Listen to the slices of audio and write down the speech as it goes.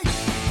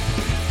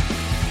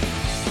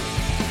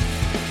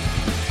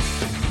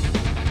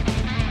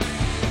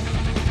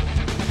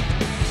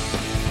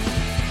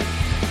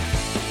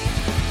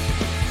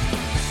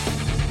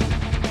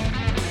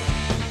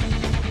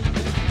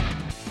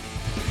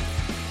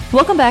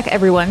Welcome back,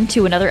 everyone,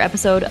 to another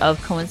episode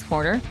of Cohen's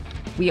Corner.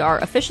 We are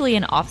officially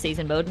in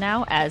off-season mode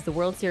now as the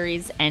World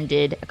Series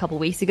ended a couple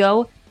weeks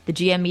ago. The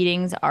GM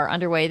meetings are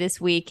underway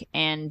this week,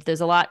 and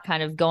there's a lot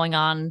kind of going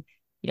on.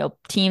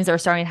 Teams are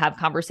starting to have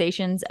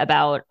conversations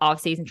about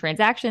off-season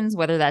transactions,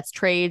 whether that's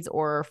trades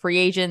or free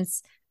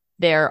agents.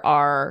 There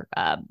are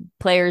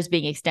players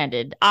being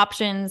extended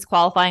options,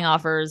 qualifying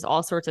offers,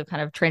 all sorts of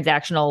kind of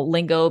transactional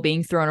lingo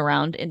being thrown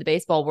around in the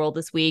baseball world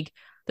this week.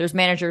 There's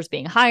managers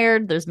being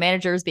hired. There's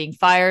managers being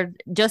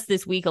fired. Just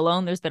this week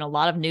alone, there's been a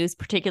lot of news,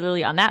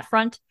 particularly on that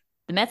front.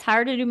 The Mets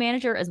hired a new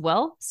manager as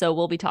well, so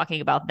we'll be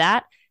talking about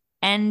that.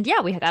 And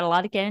yeah, we got a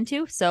lot to get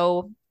into.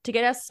 So to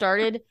get us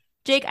started,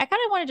 Jake, I kind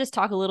of want to just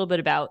talk a little bit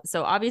about,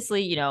 so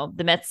obviously,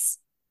 the Mets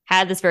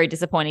had this very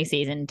disappointing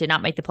season, did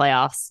not make the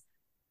playoffs.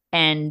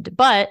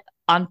 But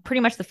on pretty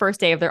much the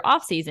first day of their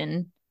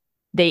offseason,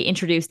 they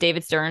introduced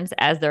David Stearns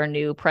as their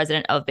new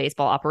president of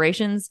baseball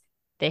operations.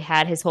 They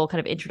had his whole kind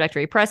of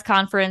introductory press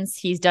conference.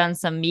 He's done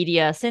some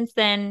media since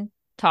then,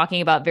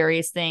 talking about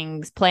various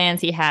things,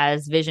 plans he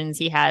has, visions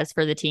he has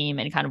for the team,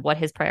 and kind of what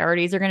his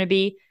priorities are going to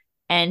be.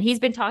 And he's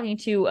been talking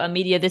to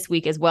media this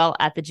week as well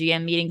at the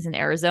GM meetings in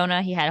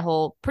Arizona. He had a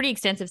whole pretty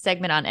extensive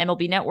segment on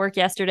MLB Network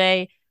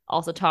yesterday.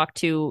 Also talked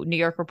to New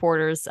York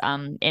reporters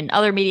in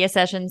other media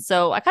sessions.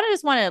 So I kind of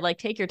just want to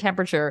take your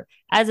temperature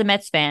as a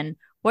Mets fan.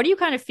 What are you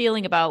kind of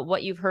feeling about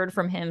what you've heard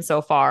from him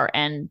so far,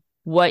 and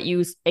what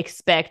you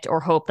expect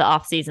or hope the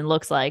offseason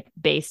looks like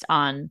based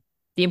on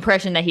the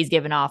impression that he's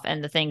given off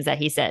and the things that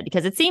he said?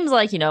 Because it seems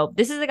like,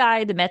 this is a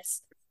guy the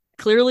Mets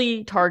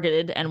clearly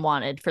targeted and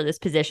wanted for this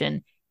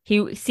position.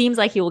 He seems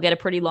like he will get a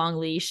pretty long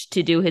leash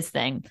to do his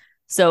thing.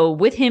 So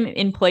with him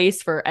in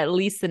place for at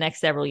least the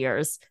next several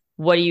years,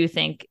 what do you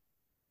think?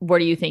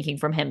 What are you thinking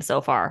from him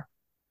so far?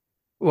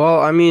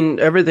 Well, I mean,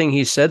 everything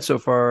he's said so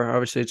far,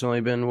 obviously it's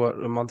only been,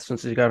 a month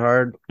since he got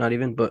hired? Not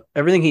even, but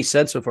everything he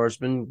said so far has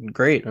been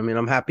great. I mean,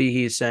 I'm happy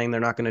he's saying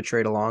they're not going to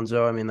trade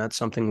Alonso. I mean, that's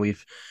something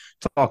we've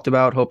talked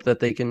about. Hope that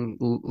they can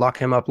lock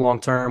him up long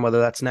term, whether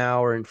that's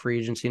now or in free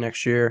agency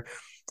next year.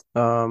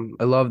 I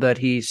love that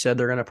he said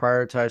they're going to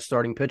prioritize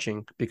starting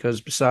pitching,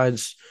 because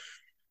besides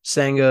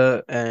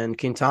Senga and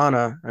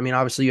Quintana, I mean,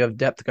 obviously you have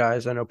depth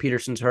guys. I know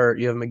Peterson's hurt.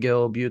 You have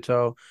McGill,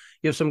 Buto.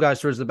 You have some guys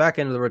towards the back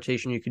end of the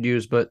rotation you could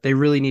use, but they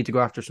really need to go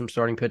after some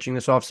starting pitching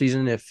this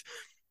offseason if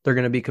they're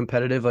going to be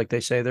competitive like they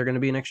say they're going to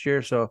be next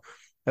year. So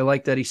I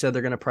like that he said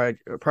they're going to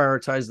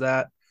prioritize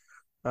that.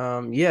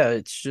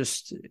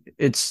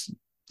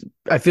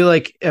 I feel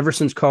like ever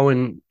since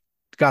Cohen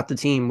got the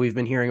team, we've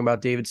been hearing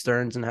about David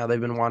Stearns and how they've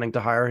been wanting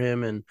to hire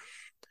him. And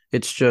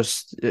it's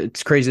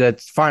crazy that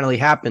it finally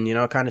happened.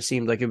 It kind of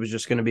seemed like it was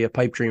just going to be a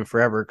pipe dream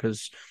forever,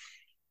 because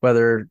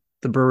whether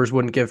the Brewers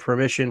wouldn't give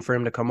permission for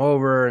him to come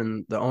over,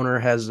 and the owner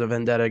has a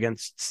vendetta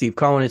against Steve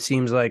Cohen, it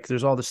seems like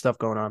there's all this stuff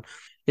going on.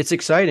 It's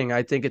exciting.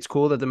 I think it's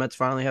cool that the Mets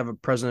finally have a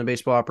president of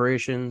baseball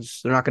operations.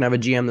 They're not going to have a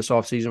GM this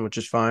offseason, which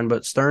is fine,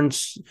 but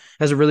Stearns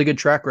has a really good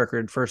track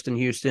record, first in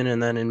Houston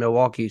and then in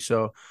Milwaukee.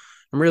 So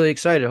I'm really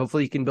excited.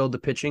 Hopefully he can build the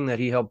pitching that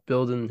he helped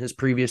build in his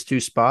previous two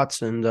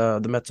spots, and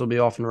the Mets will be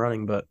off and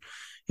running. But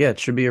yeah,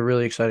 it should be a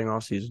really exciting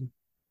offseason.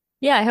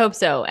 Yeah, I hope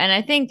so. And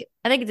I think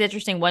it's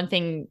interesting. One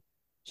thing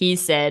he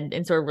said,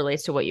 and sort of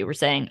relates to what you were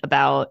saying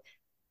about,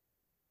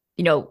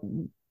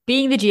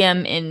 being the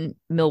GM in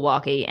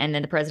Milwaukee and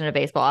then the president of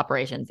baseball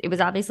operations. It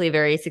was obviously a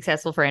very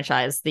successful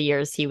franchise the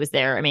years he was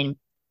there. I mean,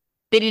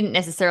 they didn't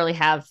necessarily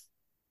have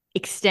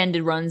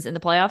extended runs in the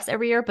playoffs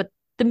every year, but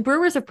the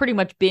Brewers have pretty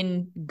much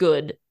been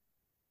good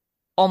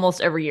almost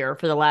every year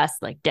for the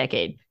last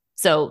decade.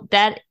 So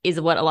that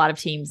is what a lot of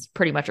teams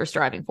pretty much are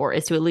striving for,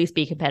 is to at least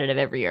be competitive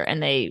every year.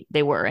 And they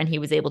were, and he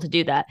was able to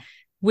do that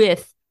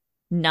with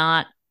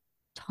not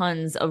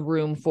tons of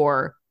room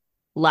for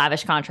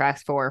lavish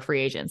contracts for free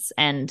agents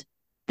and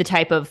the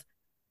type of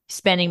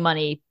spending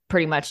money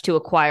pretty much to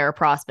acquire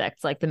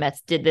prospects like the Mets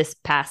did this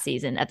past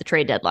season at the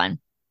trade deadline.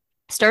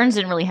 Stearns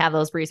didn't really have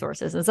those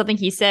resources. And something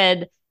he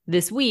said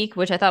this week,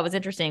 which I thought was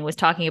interesting, was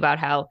talking about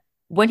how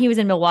when he was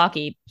in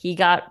Milwaukee, he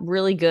got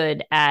really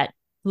good at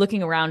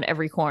looking around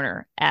every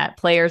corner at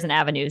players and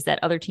avenues that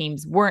other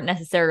teams weren't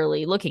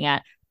necessarily looking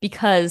at,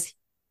 because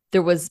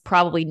there was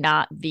probably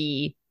not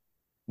the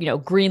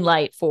green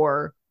light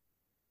for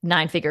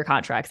 9-figure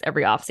contracts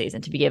every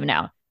offseason to be given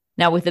out.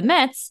 Now with the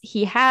Mets,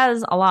 he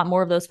has a lot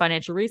more of those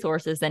financial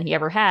resources than he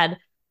ever had,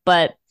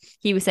 but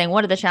he was saying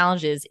one of the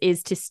challenges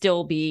is to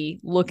still be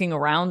looking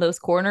around those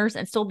corners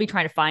and still be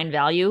trying to find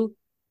value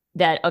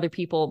that other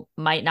people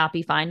might not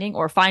be finding,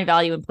 or find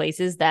value in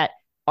places that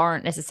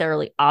aren't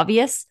necessarily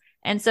obvious.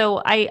 And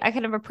so I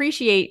kind of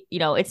appreciate,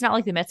 it's not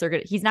like the Mets are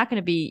good. He's not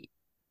going to be,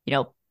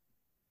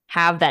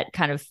 have that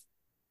kind of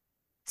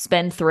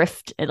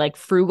spendthrift,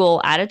 frugal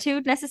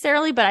attitude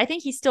necessarily, but I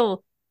think he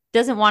still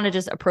doesn't want to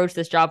just approach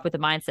this job with the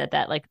mindset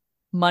that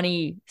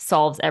money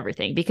solves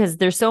everything, because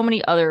there's so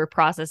many other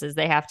processes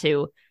they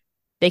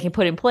can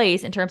put in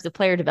place in terms of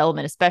player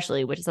development,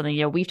 especially, which is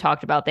something, we've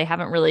talked about. They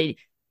haven't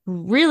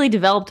really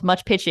developed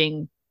much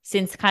pitching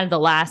since kind of the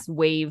last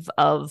wave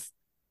of,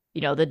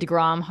 the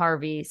DeGrom,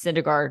 Harvey,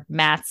 Syndergaard,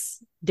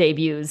 Matz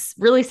debuts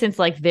really since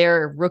like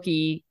their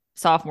rookie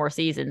sophomore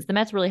seasons. The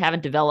Mets really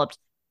haven't developed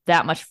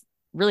that much,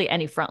 really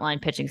any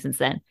frontline pitching since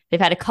then. They've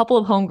had a couple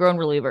of homegrown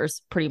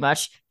relievers pretty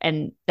much,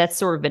 and that's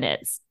sort of been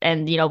it.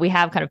 And, we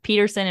have kind of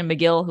Peterson and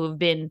McGill who have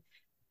been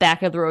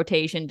back of the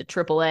rotation to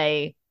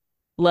AAA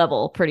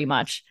level pretty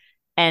much.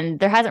 And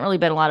there hasn't really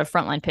been a lot of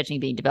frontline pitching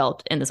being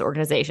developed in this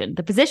organization.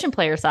 The position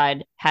player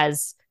side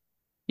has,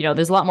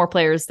 there's a lot more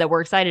players that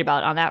we're excited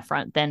about on that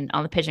front than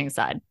on the pitching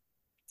side.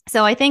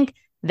 So I think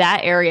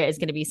that area is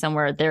going to be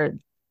somewhere there.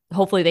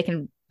 Hopefully they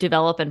can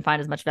develop and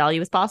find as much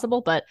value as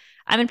possible. But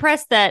I'm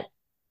impressed that,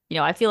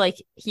 I feel like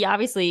he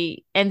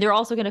obviously, and they're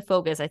also going to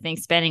focus, I think,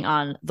 spending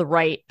on the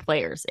right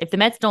players. If the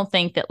Mets don't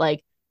think that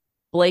like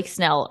Blake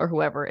Snell or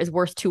whoever is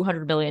worth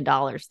 $200 million,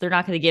 they're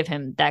not going to give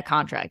him that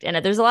contract. And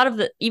there's a lot of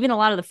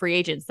the free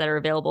agents that are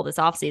available this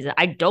offseason.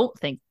 I don't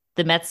think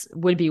the Mets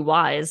would be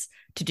wise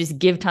to just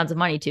give tons of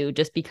money to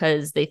just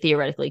because they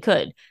theoretically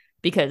could,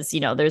 because,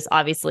 there's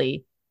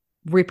obviously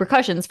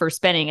repercussions for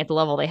spending at the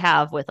level they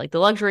have with like the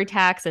luxury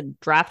tax and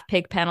draft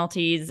pick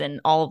penalties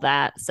and all of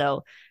that.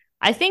 So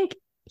I think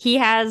he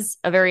has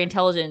a very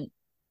intelligent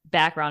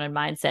background and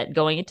mindset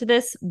going into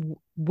this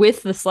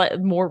with the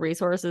slight more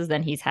resources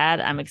than he's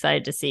had. I'm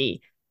excited to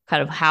see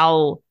kind of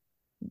how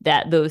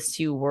those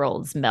two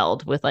worlds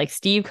meld with like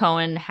Steve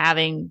Cohen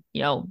having,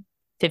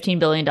 $15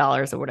 billion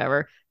or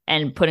whatever,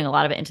 and putting a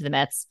lot of it into the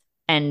Mets,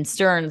 and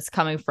Stearns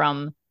coming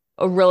from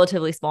a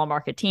relatively small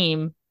market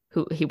team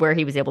where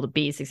he was able to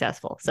be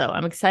successful. So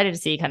I'm excited to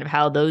see kind of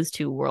how those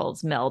two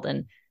worlds meld.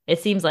 And it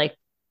seems like,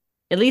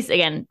 at least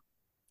again,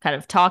 kind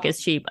of talk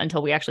is cheap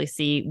until we actually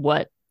see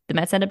what the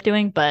Mets end up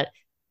doing. But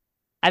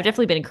I've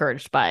definitely been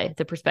encouraged by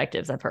the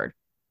perspectives I've heard.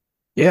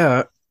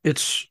 Yeah,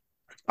 it's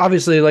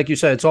obviously, like you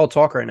said, it's all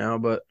talk right now,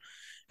 but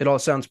it all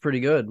sounds pretty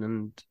good.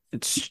 And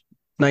it's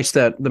nice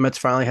that the Mets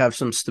finally have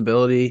some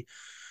stability.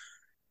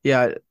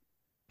 Yeah,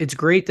 it's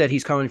great that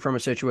he's coming from a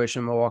situation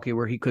in Milwaukee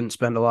where he couldn't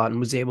spend a lot and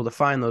was able to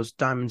find those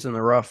diamonds in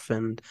the rough.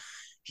 And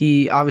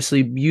he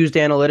obviously used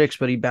analytics,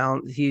 but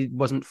he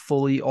wasn't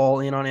fully all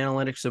in on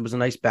analytics. It was a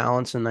nice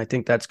balance, and I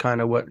think that's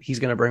kind of what he's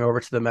going to bring over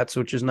to the Mets,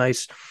 which is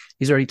nice.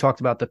 He's already talked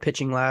about the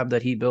pitching lab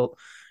that he built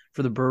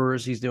for the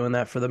Brewers. He's doing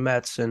that for the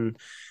Mets, and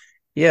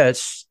yeah,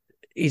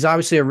 he's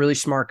obviously a really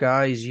smart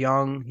guy. He's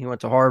young. He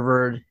went to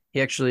Harvard.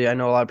 He actually, I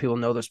know a lot of people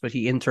know this, but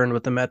he interned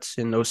with the Mets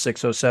in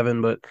 06,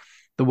 07, but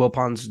the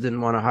Wilpons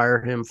didn't want to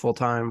hire him full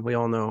time. We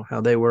all know how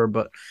they were,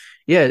 but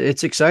yeah,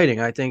 it's exciting.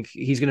 I think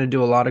he's going to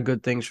do a lot of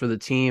good things for the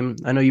team.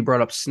 I know you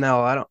brought up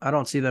Snell. I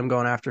don't see them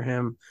going after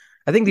him.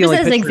 I think the Just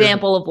only as an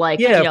example of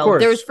like, yeah, of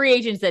course, there's free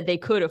agents that they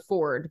could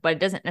afford, but it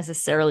doesn't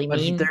necessarily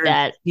mean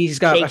that he's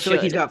got. I feel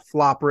like he's got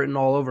flop written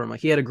all over him. Like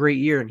he had a great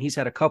year, and he's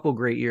had a couple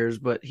great years,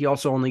 but he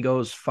also only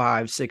goes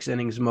 5-6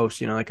 innings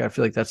most. Like I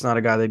feel like that's not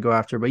a guy they'd go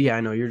after. But yeah,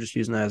 I know you're just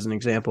using that as an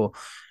example.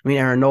 I mean,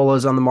 Aaron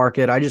Nola's on the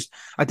market. I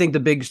think the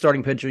big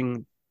starting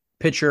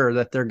pitcher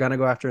that they're going to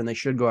go after and they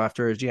should go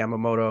after is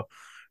Yamamoto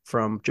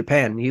from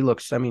Japan. He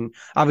looks, I mean,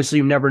 obviously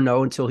you never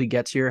know until he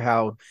gets here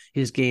how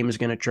his game is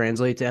going to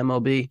translate to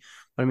MLB.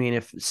 But I mean,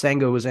 if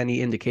Senga was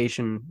any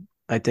indication,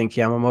 I think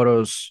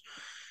Yamamoto's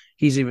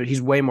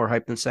he's way more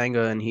hyped than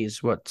Senga, and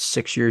he's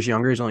 6 years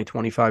younger. He's only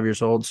 25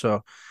 years old.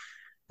 So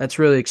that's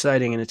really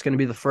exciting. And it's going to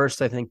be the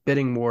first, I think,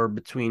 bidding war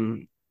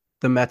between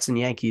the Mets and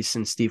Yankees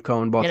since Steve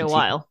Cohen bought in the a team.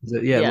 while.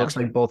 Yeah, it looks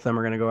like both of them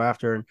are going to go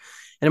after. And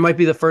it might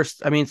be the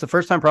first, I mean, it's the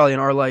first time probably in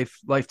our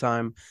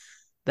lifetime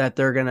that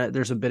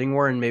there's a bidding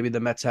war, and maybe the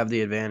Mets have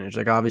the advantage.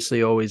 Like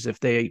obviously always, if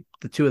the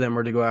two of them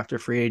were to go after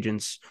free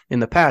agents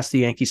in the past, the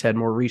Yankees had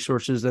more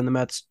resources than the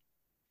Mets,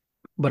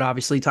 but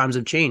obviously times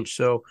have changed.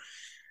 So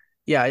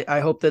yeah,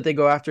 I hope that they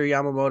go after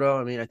Yamamoto.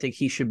 I mean, I think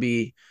he should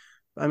be,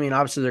 I mean,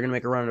 obviously they're going to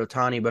make a run at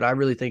Ohtani, but I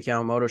really think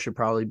Yamamoto should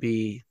probably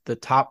be the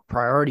top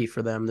priority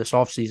for them this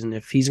offseason.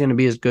 If he's going to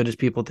be as good as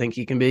people think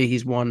he can be,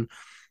 he's won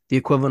the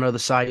equivalent of the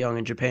Cy Young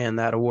in Japan,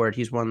 that award.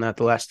 He's won that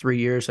the last 3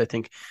 years. I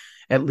think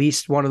at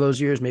least one of those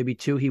years, maybe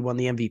two, he won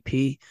the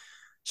MVP.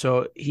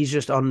 So he's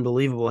just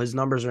unbelievable. His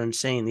numbers are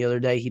insane. The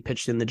other day he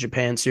pitched in the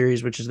Japan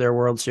series, which is their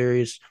World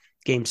Series,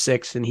 game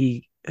 6. And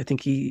I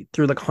think he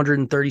threw like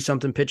 130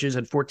 something pitches,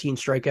 had 14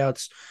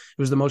 strikeouts.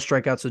 It was the most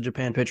strikeouts the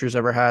Japan pitchers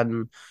ever had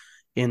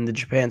in the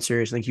Japan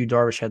series. I think Yu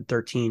Darvish had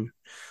 13,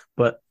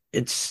 but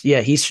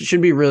he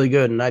should be really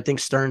good. And I think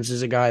Stearns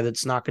is a guy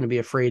that's not going to be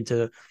afraid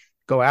to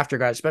go after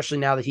guys, especially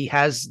now that he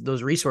has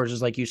those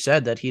resources, like you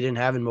said, that he didn't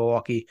have in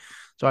Milwaukee.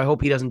 So I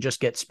hope he doesn't just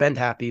get spend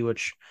happy,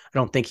 which I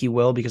don't think he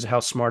will because of how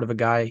smart of a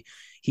guy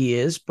he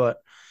is. But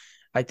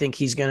I think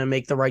he's going to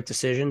make the right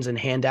decisions and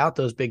hand out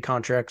those big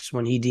contracts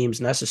when he deems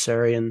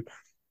necessary. And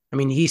I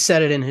mean, he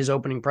said it in his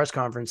opening press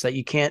conference that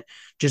you can't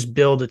just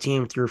build a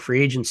team through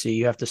free agency.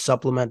 You have to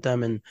supplement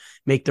them and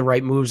make the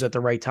right moves at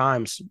the right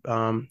times,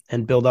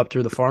 and build up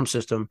through the farm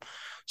system.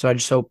 So I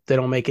just hope they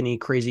don't make any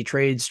crazy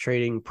trades,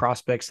 trading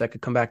prospects that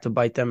could come back to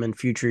bite them in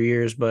future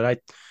years.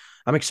 But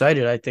I'm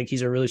excited. I think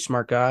he's a really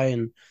smart guy,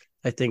 and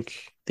I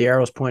think the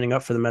arrow's pointing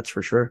up for the Mets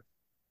for sure.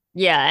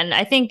 Yeah, and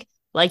I think,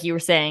 like you were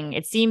saying,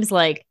 it seems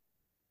like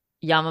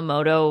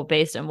Yamamoto,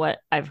 based on what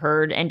I've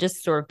heard and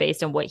just sort of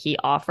based on what he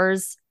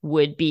offers,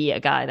 would be a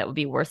guy that would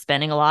be worth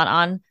spending a lot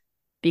on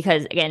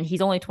because, again,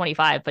 he's only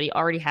 25, but he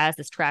already has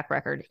this track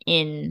record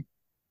in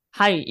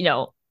high,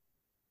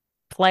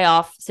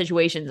 playoff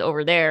situations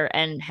over there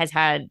and has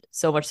had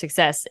so much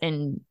success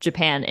in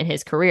Japan in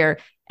his career.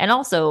 And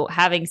also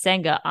having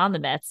Senga on the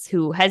Mets,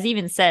 who has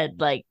even said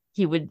like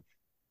he would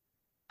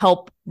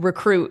help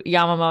recruit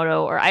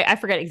Yamamoto, or I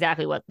forget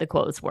exactly what the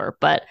quotes were,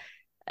 but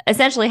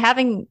essentially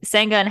having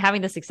Senga and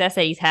having the success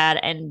that he's had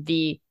and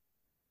the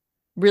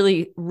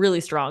really, really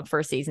strong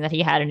first season that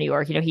he had in New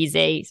York. He's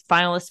a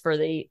finalist for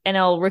the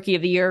NL Rookie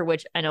of the Year,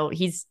 which I know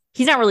he's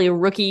not really a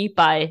rookie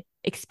by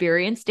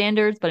experience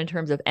standards, but in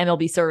terms of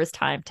MLB service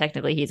time,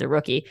 technically he's a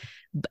rookie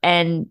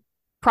and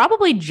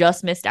probably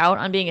just missed out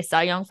on being a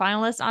Cy Young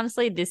finalist.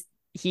 Honestly, the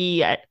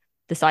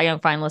Cy Young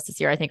finalists this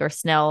year, I think, are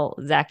Snell,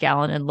 Zach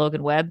Gallen, and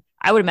Logan Webb.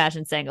 I would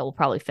imagine Senga will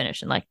probably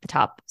finish in like the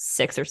top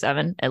 6 or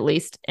 7, at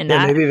least in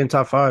that. Maybe even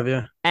top 5.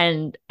 Yeah.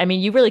 And I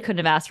mean, you really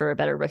couldn't have asked for a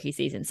better rookie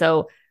season.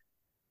 So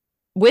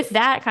with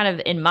that kind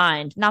of in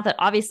mind, not that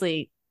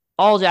obviously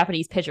all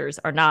Japanese pitchers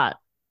are not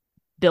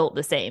built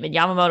the same. And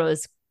Yamamoto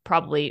is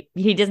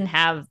he doesn't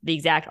have the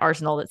exact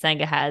arsenal that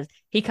Senga has.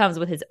 He comes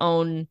with his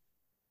own,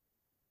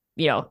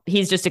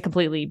 he's just a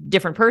completely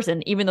different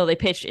person, even though they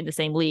pitch in the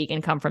same league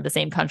and come from the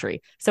same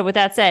country. So with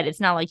that said,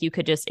 it's not like you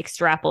could just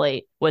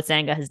extrapolate what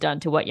Senga has done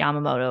to what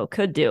Yamamoto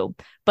could do.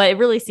 But it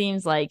really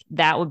seems like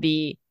that would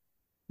be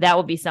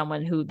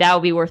someone who that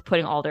would be worth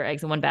putting all their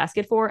eggs in one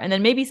basket for. And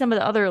then maybe some of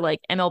the other like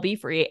MLB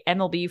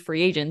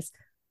free agents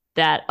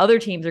that other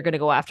teams are going to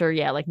go after.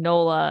 Yeah. Like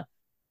Nola,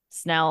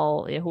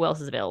 Snell, who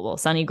else is available?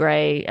 Sonny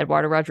Gray,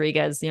 Eduardo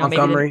Rodriguez,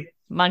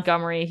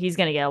 Montgomery. He's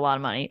going to get a lot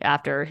of money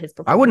after his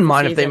performance. I wouldn't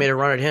mind if they made a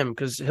run at him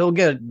because he'll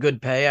get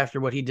good pay after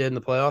what he did in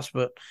the playoffs.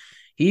 But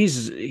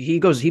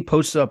he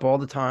posts up all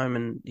the time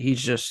and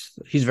he's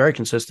very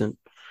consistent.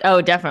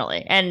 Oh,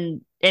 definitely.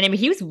 And I mean,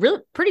 he was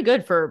really pretty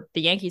good for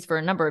the Yankees for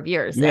a number of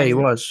years. Yeah, he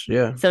was.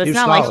 Yeah. So it's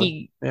not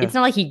like it's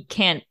not like he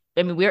can't.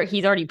 I mean,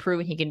 he's already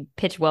proven he can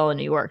pitch well in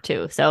New York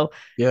too. So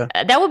yeah,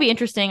 that will be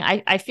interesting.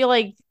 I feel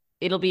like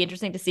it'll be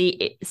interesting to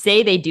see.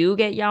 Say they do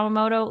get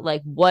Yamamoto,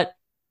 like what?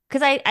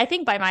 Because I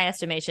think by my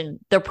estimation,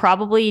 they'll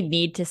probably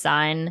need to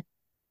sign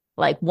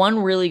like one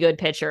really good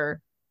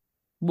pitcher,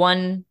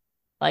 one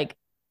like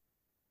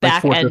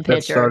back end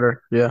pitcher.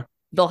 Starter. Yeah.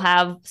 They'll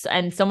have,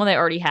 and someone they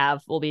already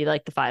have will be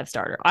like the 5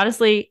 starter.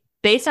 Honestly,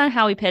 based on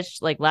how he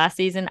pitched like last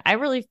season, I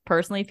really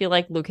personally feel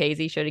like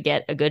Lucchesi should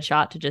get a good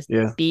shot to just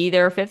be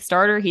their 5th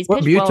starter. He's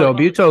pitched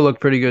Buto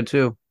looked pretty good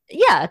too.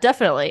 Yeah,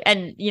 definitely.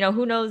 And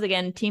who knows?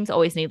 Again, teams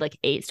always need like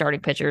 8 starting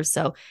pitchers.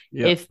 So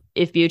if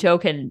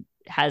Buto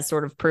has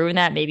sort of proven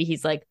that, maybe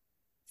he's like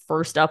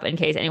first up in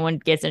case anyone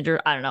gets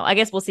injured. I don't know. I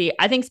guess we'll see.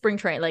 I think spring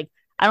training, like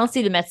I don't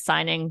see the Mets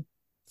signing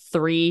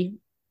 3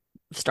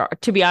 star.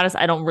 To be honest,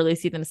 I don't really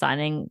see them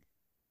signing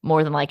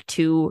more than like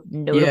 2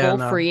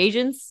 notable free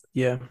agents.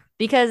 Yeah.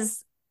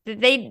 Because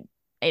they,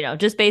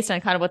 just based on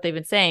kind of what they've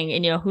been saying,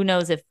 and who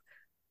knows if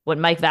what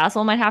Mike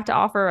Vassell might have to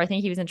offer. I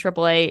think he was in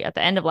AAA at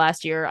the end of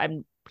last year.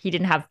 He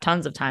didn't have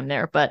tons of time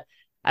there, but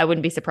I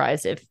wouldn't be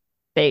surprised if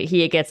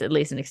he gets at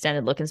least an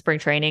extended look in spring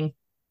training.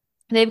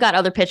 They've got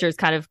other pitchers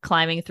kind of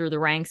climbing through the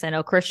ranks. I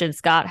know Christian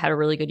Scott had a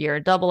really good year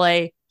at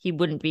AA. He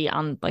wouldn't be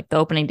on like the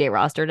opening day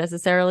roster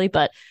necessarily,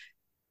 but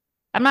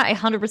I'm not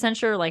 100%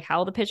 sure like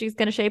how the pitching is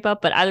going to shape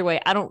up. But either way,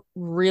 I don't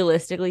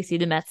realistically see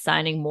the Mets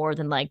signing more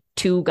than like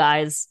 2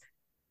 guys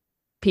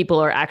people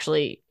are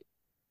actually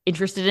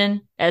interested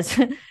in.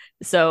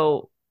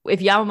 So if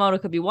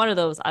Yamamoto could be one of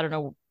those, I don't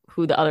know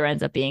who the other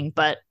ends up being,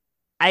 but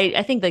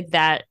I think like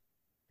that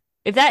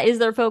if that is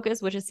their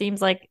focus, which it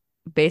seems like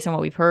based on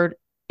what we've heard,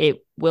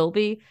 it will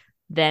be,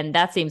 then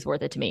that seems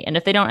worth it to me. And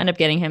if they don't end up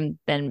getting him,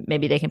 then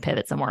maybe they can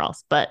pivot somewhere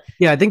else. But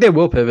yeah, I think they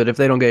will pivot if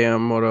they don't get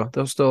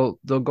Yamamoto.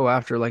 They'll go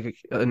after like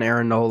an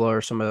Aaron Nola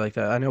or somebody like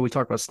that. I know we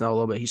talked about Snell a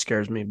little bit. He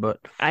scares me, but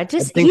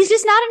he's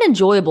just not an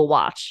enjoyable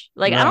watch.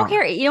 Like, no. I don't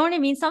care. You know what I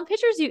mean? Some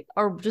pitchers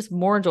are just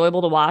more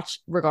enjoyable to watch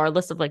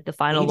regardless of like the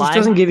final line. He just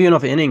doesn't give you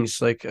enough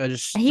innings. Like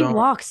he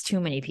walks too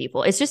many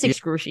people. It's just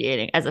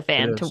excruciating as a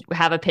fan to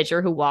have a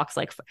pitcher who walks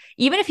like,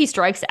 even if he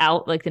strikes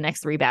out like the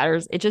next 3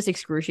 batters, it's just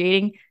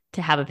excruciating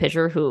to have a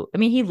pitcher who, I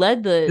mean, he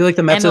led the. I feel like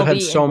the Mets MLB have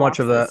had so much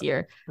of that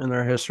year in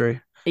their history.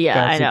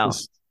 Yeah, I know.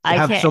 They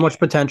have so much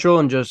potential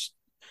and just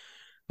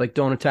like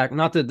don't attack.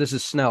 Not that this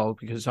is Snell,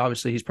 because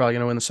obviously he's probably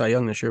going to win the Cy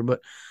Young this year, but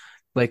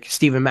like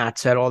Steven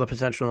Matz had all the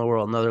potential in the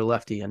world, another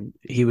lefty, and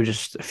he would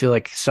just I feel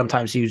like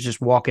sometimes he was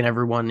just walking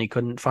everyone. He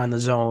couldn't find the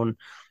zone.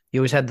 He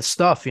always had the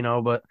stuff,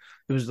 but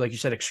it was like you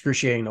said,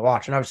 excruciating to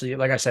watch. And obviously,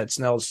 like I said,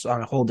 Snell's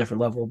on a whole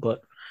different level. But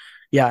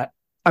yeah,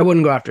 I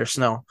wouldn't go after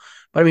Snell.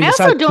 But I mean, I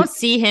also don't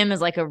see him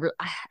as like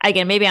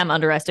again, maybe I'm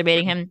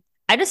underestimating him.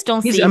 I just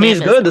don't see. I mean, he's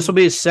good. This will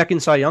be his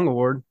 2nd Cy Young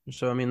award.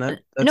 So I mean, that's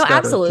no,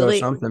 absolutely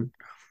something.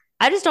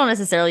 I just don't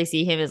necessarily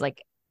see him as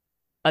like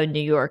a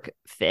New York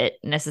fit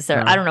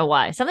necessarily. No. I don't know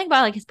why. Something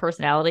about like his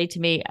personality to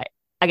me.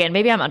 Again,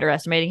 maybe I'm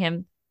underestimating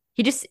him.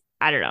 He just,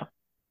 I don't know.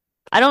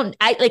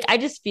 I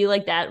just feel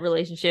like that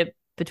relationship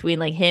between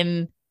like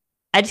him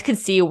I just could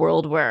see a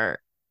world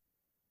where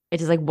it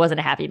just like wasn't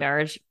a happy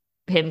marriage.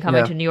 Him coming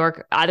Yeah. to New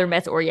York, either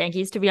Mets or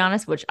Yankees, to be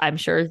honest, which I'm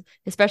sure,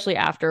 especially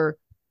after,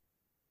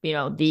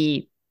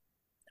 the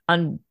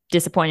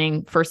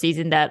disappointing first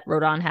season that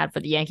Rodon had for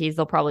the Yankees,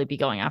 they'll probably be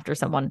going after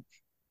someone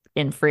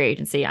in free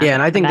agency. Yeah, I'm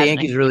and I think the imagining.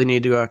 Yankees really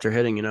need to go after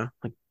hitting,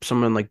 like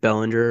someone like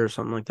Bellinger or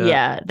something like that.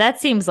 Yeah, that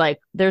seems like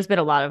there's been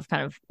a lot of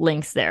kind of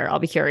links there. I'll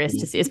be curious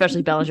to Mhm. see,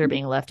 especially Bellinger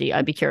being a lefty.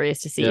 I'd be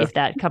curious to see Yeah, if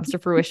that comes to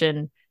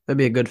fruition. that'd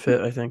be a good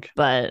fit, I think.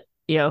 But,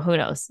 who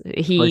knows?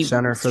 Play He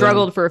center for them.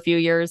 struggled for a few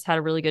years, had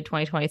a really good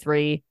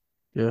 2023.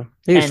 Yeah,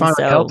 he was And finally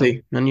so,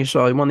 healthy, and you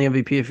saw he won the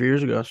MVP a few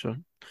years ago, so he's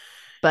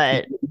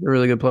but a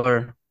really good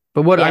player.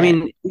 But what I yeah,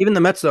 mean, even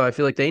the Mets though, I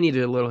feel like they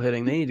needed a little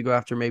hitting. They need to go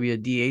after maybe a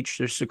DH.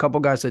 There's a couple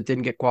guys that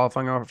didn't get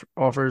qualifying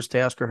offers.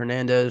 Teoscar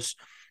Hernandez.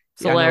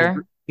 Yeah, I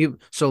know Soler.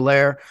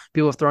 Soler.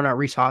 People have thrown out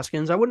Rhys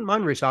Hoskins. I wouldn't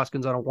mind Rhys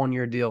Hoskins on a 1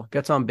 year deal.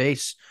 Gets on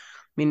base.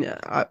 I mean,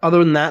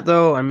 other than that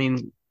though, I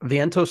mean,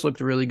 Vientos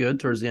looked really good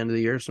towards the end of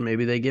the year, so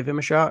maybe they give him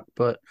a shot.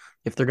 But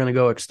if they're going to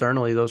go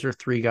externally, those are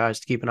three guys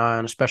to keep an eye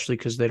on, especially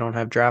because they don't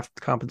have draft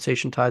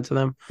compensation tied to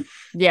them. But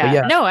Yeah,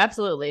 yeah, no,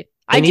 absolutely.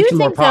 they I need do some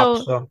more think pop.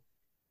 though, So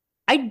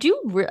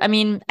I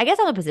mean, I guess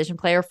on the position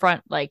player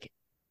front, like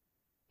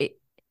it,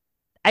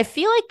 I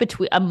feel like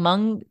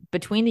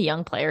between the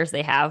young players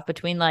they have,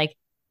 between like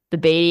the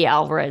Beatty,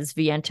 Alvarez,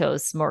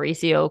 Vientos,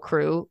 Mauricio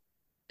crew,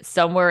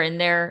 somewhere in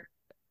there,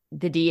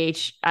 the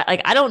DH,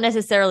 I don't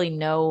necessarily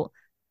know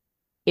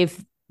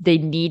if they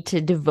need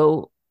to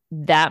devote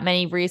that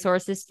many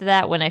resources to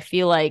that when I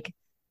feel like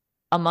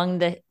among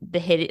the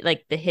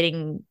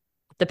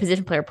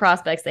position player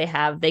prospects they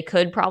have, they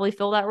could probably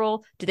fill that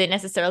role. Do they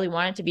necessarily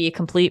want it to be a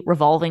complete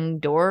revolving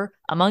door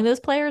among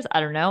those players? I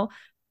don't know.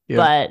 yeah.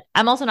 But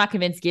I'm also not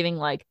convinced giving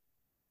like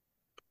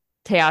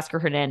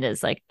Teoscar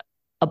Hernandez like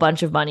a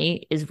bunch of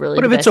money is really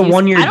But the if it's best a use.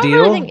 one year I don't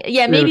really deal, think,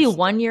 yeah, maybe a it's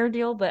 1 year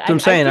deal, but what I'm I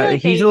saying. feel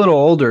like He's a they, little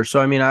older, so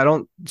I mean, I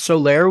don't.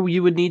 Soler,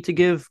 you would need to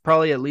give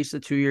probably at least a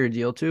 2 year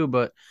deal to,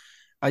 but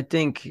I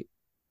think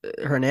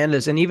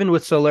Hernandez, and even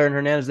with Soler and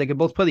Hernandez, they could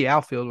both play the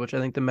outfield, which I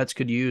think the Mets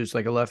could use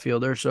like a left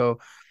fielder. So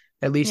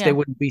at least they yeah,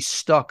 wouldn't be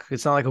stuck.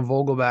 It's not like a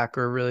Vogelback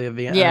or really a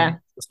Van. I know yeah,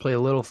 Let's play a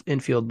little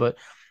infield, but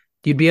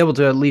you'd be able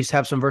to at least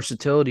have some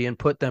versatility and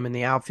put them in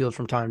the outfield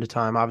from time to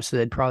time. Obviously,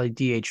 they'd probably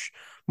DH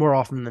more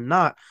often than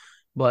not.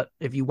 But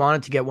if you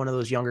wanted to get one of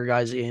those younger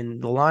guys in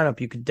the lineup,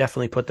 you could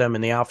definitely put them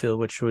in the outfield,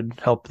 which would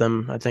help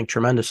them, I think,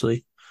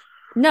 tremendously.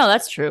 no,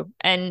 that's true.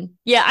 And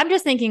yeah, I'm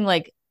just thinking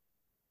like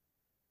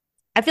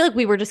I feel like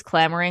we were just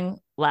clamoring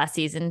last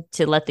season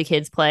to let the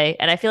kids play.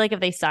 And I feel like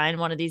if they sign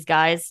one of these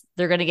guys,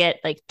 they're going to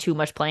get like too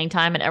much playing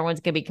time and everyone's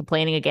going to be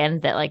complaining again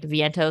that like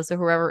Vientos or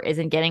whoever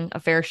isn't getting a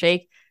fair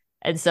shake.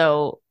 And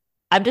so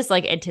I'm just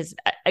like,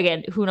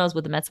 again, who knows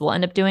what the Mets will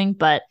end up doing,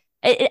 but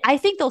I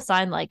think they'll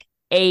sign like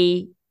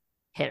a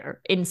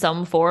hitter in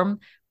some form.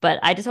 But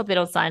I just hope they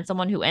don't sign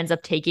someone who ends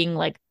up taking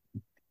like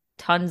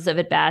tons of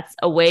at bats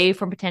away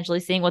from potentially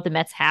seeing what the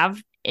Mets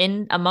have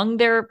in among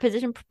their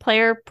position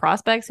player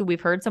prospects who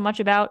we've heard so much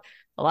about.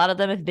 A lot of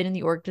them have been in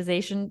the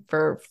organization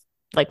for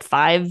like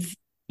 5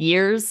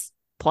 years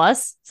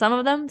plus, some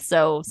of them.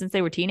 So since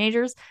they were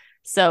teenagers.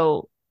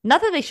 So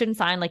not that they shouldn't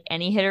sign like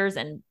any hitters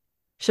and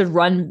should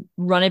run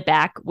it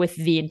back with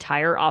the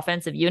entire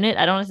offensive unit.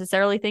 I don't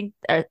necessarily think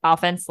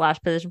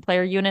offense/position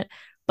player unit,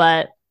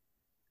 but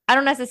I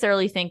don't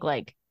necessarily think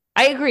like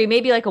I agree.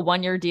 Maybe like a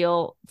 1 year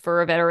deal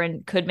for a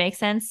veteran could make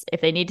sense if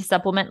they need to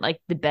supplement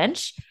like the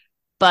bench.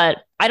 But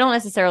I don't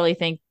necessarily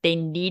think they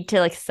need to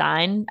like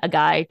sign a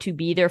guy to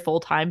be their full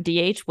time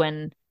DH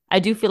when I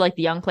do feel like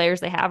the young players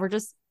they have are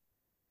just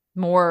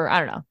more, I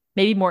don't know,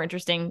 maybe more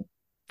interesting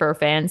for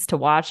fans to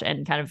watch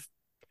and kind of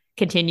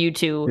continue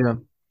to Yeah.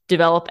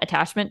 develop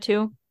attachment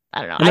to.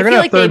 I don't know. And I they're going feel to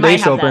have like they third might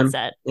base have that open.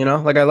 set.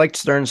 Like I liked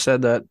Stearns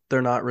said that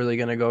they're not really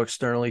going to go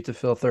externally to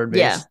fill third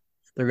Yeah. base.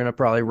 They're going to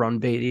probably run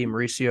Beatty,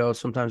 Mauricio,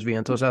 sometimes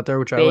Vientos out there,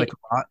 which I like Bait.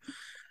 a lot.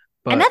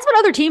 And But that's what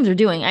other teams are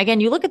doing.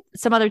 Again, you look at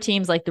some other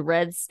teams like the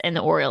Reds and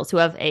the Orioles who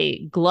have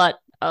a glut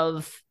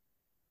of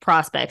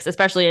prospects,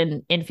 especially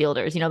in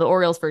infielders. The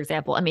Orioles, for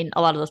example, I mean,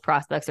 a lot of those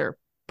prospects are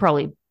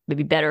probably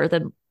maybe better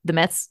than the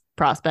Mets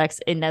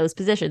prospects in those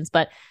positions.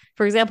 But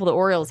for example, the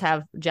Orioles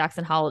have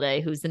Jackson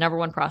Holliday, who's the number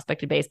one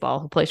prospect in baseball,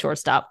 who plays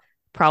shortstop,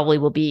 probably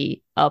will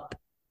be up,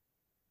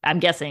 I'm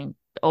guessing,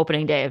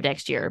 opening day of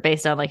next year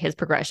based on like his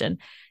progression,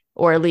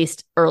 or at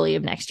least early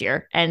of next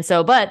year. And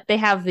so, but they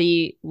have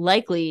the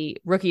likely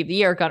rookie of the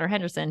year, Gunnar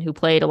Henderson, who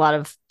played a lot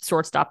of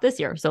shortstop this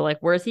year. So like,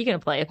 where is he going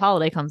to play if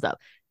Holiday comes up?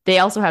 They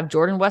also have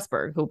Jordan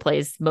Westberg, who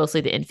plays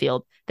mostly the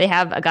infield. They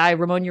have a guy,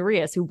 Ramon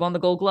Urias, who won the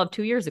Gold Glove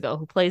 2 years ago,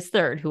 who plays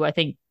third, who I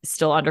think is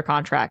still under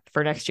contract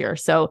for next year.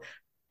 So,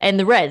 and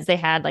the Reds, they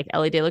had like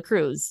Ellie De La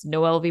Cruz,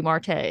 Noel V.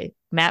 Marte,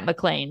 Matt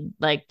McClain,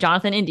 like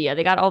Jonathan India.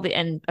 They got all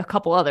and a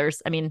couple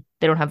others. I mean,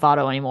 they don't have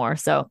Votto anymore,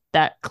 so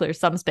that clears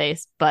some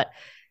space. But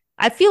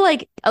I feel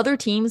like other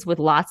teams with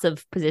lots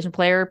of position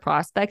player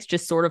prospects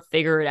just sort of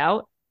figure it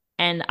out.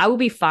 And I would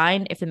be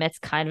fine if the Mets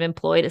kind of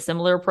employed a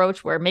similar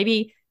approach where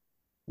maybe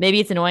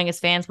it's annoying as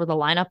fans where the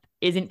lineup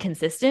isn't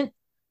consistent,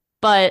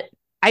 but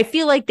I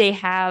feel like they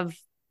have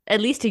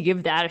at least to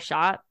give that a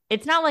shot.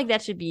 It's not like they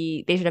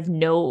should have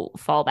no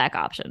fallback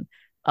option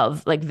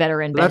of like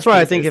veteran That's bench why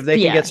I think pieces. if they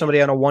can get Yeah.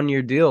 somebody on a 1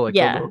 year deal, like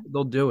Yeah.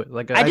 they'll do it.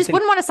 Like I I just think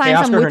wouldn't want to sign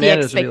someone Teoscar with the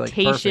Hernandez would be like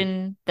perfect.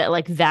 expectation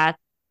that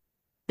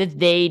that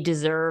they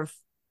deserve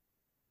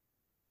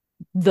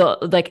the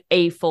like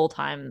a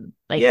full-time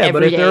like Yeah,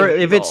 but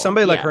everyday if it's role.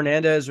 somebody like Yeah.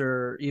 Hernandez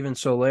or even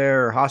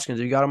Soler or Hoskins,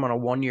 you got them on a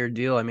 1 year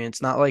deal. I mean,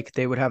 it's not like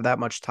they would have that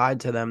much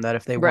tied to them that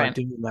if they weren't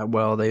Right. doing that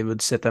well, they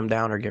would sit them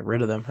down or get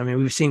rid of them. I mean,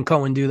 we've seen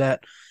Cohen do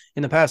that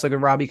in the past. Like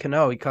with Robbie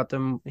Cano, he cut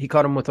him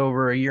with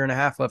over a year and a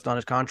half left on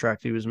his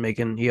contract. He owed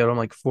him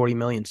like 40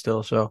 million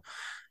still. So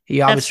he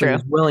That's obviously true.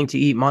 was willing to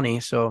eat money.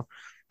 So,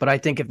 but I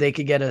think if they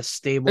could get a Or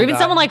stable even guy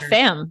someone in like there,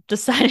 Fam,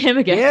 just sign him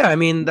again. yeah, I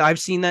mean, I've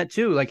seen that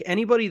too. Like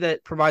anybody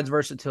that provides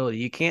versatility,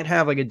 you can't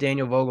have like a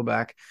Daniel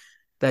Vogelback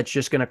that's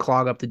just going to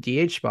clog up the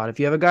DH spot. If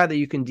you have a guy that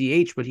you can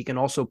DH, but he can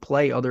also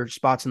play other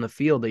spots in the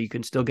field that you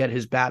can still get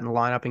his bat in the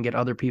lineup and get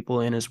other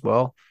people in as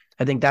well,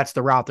 I think that's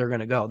the route they're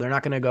going to go. They're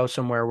not going to go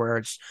somewhere where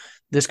it's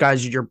this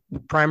guy's your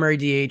primary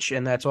DH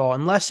and that's all,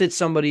 unless it's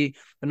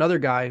another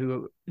guy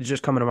who is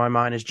just coming to my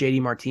mind is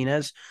JD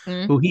Martinez,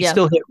 who he Yeah.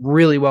 still hit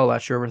really well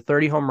last year. Over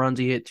 30 home runs,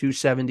 he hit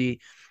 270.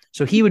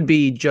 So he would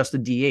be just a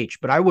DH,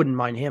 but I wouldn't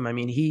mind him. I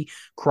mean, he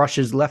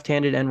crushes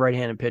left-handed and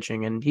right-handed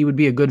pitching, and he would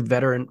be a good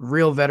veteran,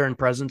 real veteran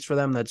presence for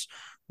them that's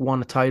won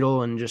a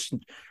title and just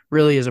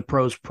really is a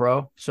pro's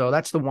pro. So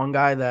that's the one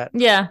guy that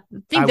Yeah. I I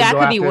think would that go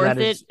could be after worth that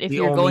it is if the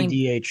you're only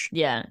going, DH.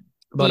 yeah,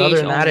 But other DH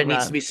than that, only it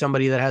needs to route. be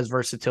somebody that has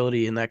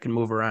versatility and that can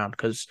move around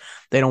because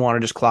they don't want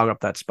to just clog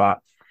up that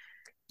spot.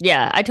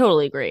 Yeah, I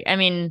totally agree. I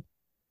mean,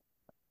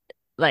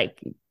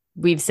 like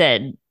we've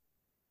said,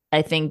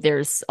 I think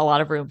there's a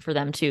lot of room for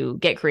them to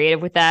get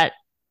creative with that.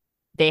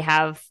 They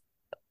have,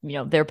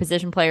 their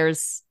position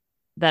players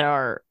that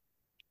are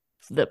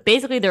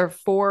basically there are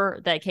four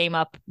that came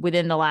up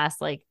within the last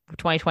like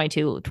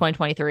 2022,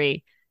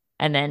 2023,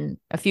 and then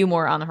a few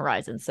more on the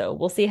horizon. So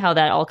we'll see how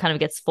that all kind of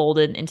gets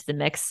folded into the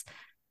mix.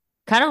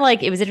 Kind of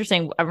like it was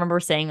interesting. I remember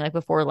saying like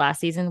before last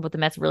season, what the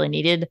Mets really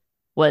needed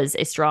was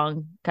a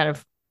strong kind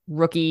of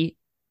rookie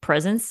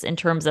presence in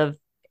terms of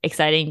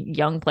exciting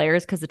young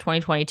players because the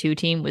 2022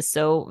 team was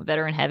so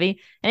veteran heavy.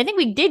 And I think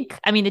we did.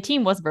 I mean, the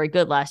team wasn't very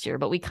good last year,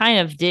 but we kind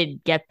of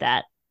did get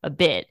that a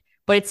bit,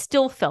 but it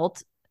still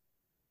felt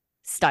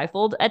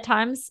stifled at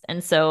times.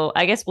 And so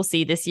I guess we'll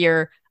see this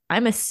year.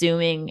 I'm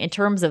assuming in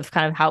terms of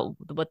kind of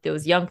what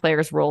those young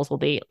players' roles will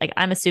be, like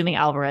I'm assuming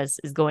Alvarez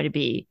is going to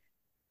be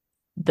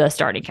the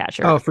starting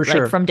catcher. Oh, for Like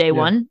sure. from day Yeah,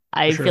 one. for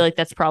I feel sure. like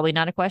that's probably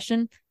not a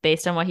question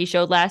based on what he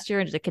showed last year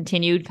and just a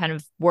continued kind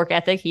of work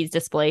ethic he's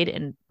displayed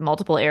in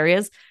multiple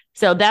areas.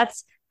 So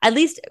that's at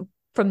least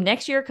from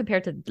next year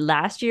compared to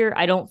last year,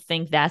 I don't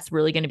think that's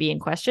really going to be in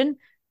question.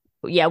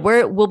 Yeah, where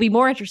it will be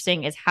more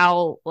interesting is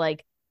how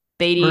like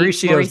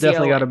Mauricio's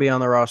definitely got Mauricio. to be on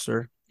the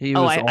roster. He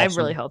Oh, was I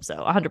really awesome. hope so.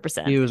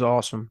 100%. He was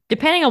awesome.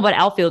 Depending on what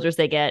outfielders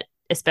they get,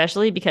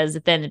 especially because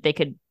then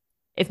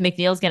if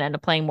McNeil's going to end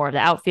up playing more of the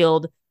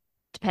outfield,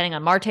 depending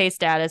on Marte's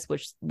status,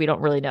 which we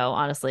don't really know,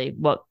 honestly,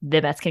 what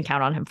the Mets can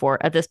count on him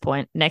for at this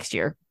point next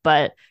year.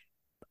 But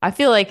I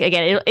feel like,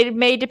 again, it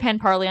may depend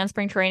partly on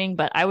spring training,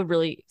 but I would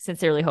really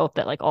sincerely hope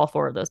that like all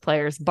four of those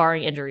players,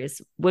 barring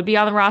injuries, would be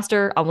on the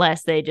roster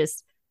unless they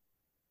just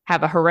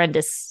have a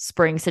horrendous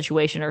spring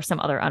situation or some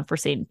other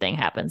unforeseen thing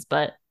happens.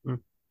 But Mm.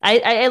 I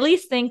at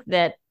least think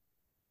that,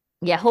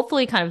 yeah,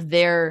 hopefully kind of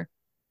their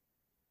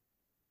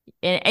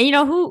and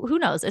who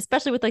knows,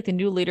 especially with like the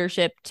new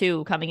leadership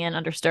too coming in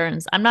under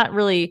Stearns. I don't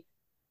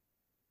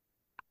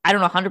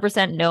know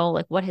 100% know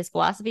like what his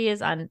philosophy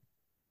is on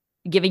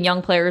giving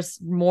young players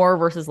more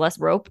versus less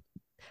rope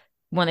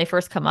when they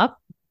first come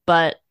up,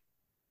 but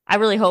I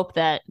really hope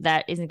that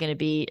that isn't going to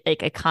be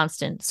like a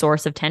constant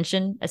source of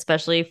tension,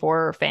 especially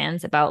for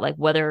fans about like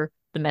whether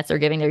the Mets are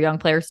giving their young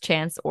players a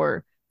chance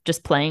or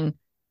just playing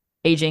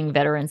aging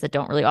veterans that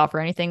don't really offer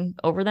anything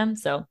over them.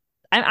 So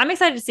I'm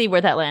excited to see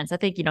where that lands. I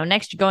think,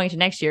 going to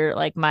next year,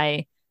 like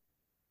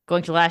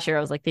going to last year,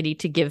 I was like, they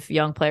need to give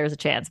young players a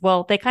chance.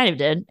 Well, they kind of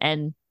did.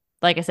 And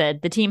like I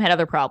said, the team had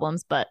other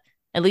problems, but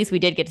at least we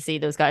did get to see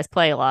those guys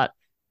play a lot.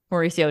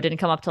 Mauricio didn't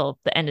come up till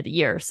the end of the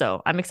year.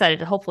 So I'm excited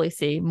to hopefully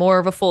see more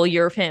of a full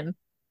year of him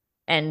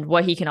and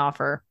what he can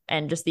offer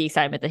and just the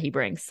excitement that he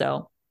brings.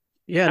 So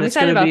Yeah, and I'm it's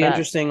going excited to about be that.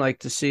 interesting, like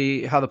to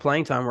see how the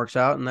playing time works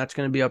out, and that's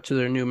going to be up to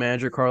their new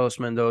manager, Carlos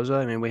Mendoza.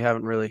 I mean, we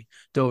haven't really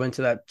dove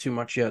into that too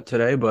much yet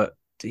today, but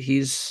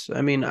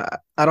I mean,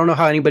 I don't know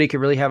how anybody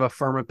could really have a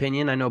firm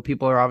opinion. I know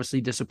people are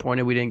obviously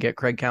disappointed we didn't get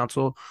Craig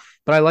Counsell,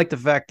 but I like the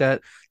fact that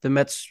the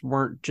Mets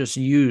weren't just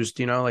used,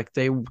 like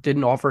they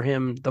didn't offer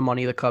him the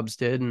money the Cubs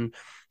did, and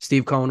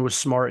Steve Cohen was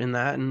smart in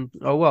that. And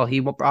oh well,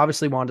 he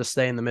obviously wanted to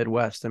stay in the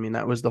Midwest. I mean,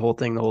 that was the whole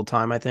thing the whole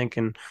time, I think,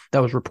 and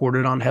that was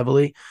reported on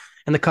heavily.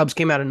 And the Cubs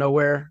came out of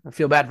nowhere. I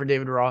feel bad for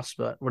David Ross,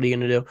 but what are you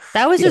going to do?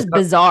 That was Yeah, just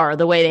bizarre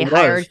the way it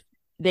was.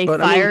 they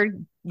But I mean,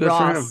 fired good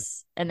for him. Ross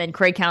and then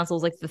Craig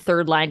Counsell's like the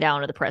third line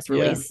down of the press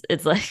Yeah. release.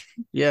 It's like,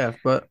 Yeah.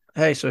 But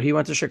hey, so he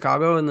went to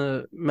Chicago and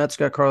the Mets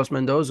got Carlos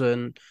Mendoza.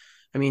 And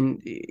I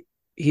mean,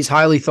 he's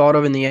highly thought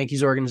of in the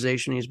Yankees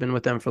organization. He's been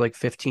with them for like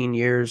 15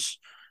 years.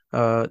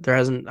 There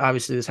hasn't,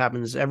 obviously this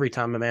happens every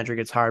time a manager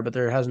gets hired, but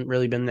there hasn't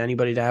really been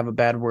anybody to have a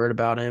bad word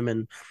about him.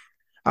 And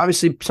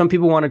obviously some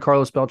people wanted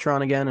Carlos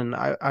Beltran again, and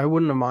I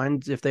wouldn't have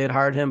minded if they had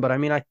hired him. But I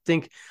mean, I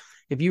think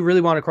if you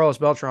really wanted Carlos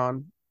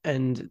Beltran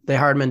and they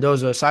hired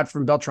Mendoza, aside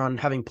from Beltran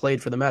having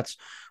played for the Mets,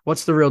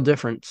 what's the real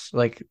difference?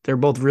 Like, they're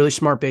both really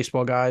smart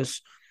baseball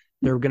guys.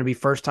 They're going to be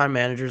first time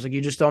managers. Like,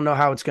 you just don't know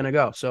how it's going to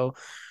go. So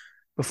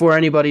before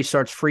anybody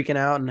starts freaking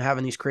out and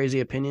having these crazy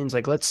opinions,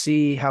 like, let's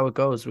see how it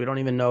goes. We don't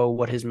even know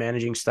what his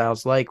managing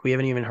style's like. We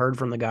haven't even heard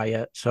from the guy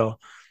yet. So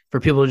for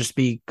people to just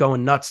be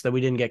going nuts that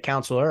we didn't get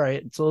counsel, all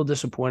right, it's a little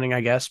disappointing,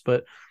 I guess.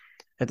 But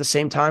at the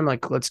same time,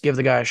 like, let's give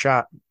the guy a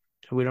shot.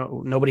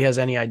 Nobody has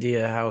any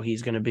idea how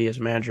he's going to be as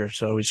a manager.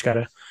 So we just got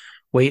to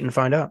wait and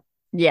find out.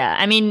 Yeah.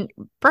 I mean,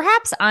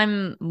 perhaps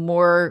I'm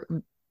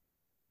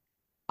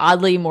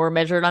oddly more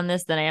measured on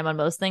this than I am on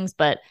most things,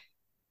 but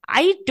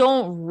I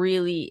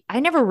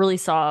never really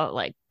saw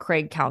like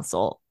Craig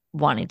Counsell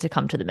wanting to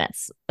come to the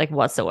Mets, like,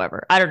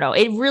 whatsoever. I don't know.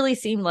 It really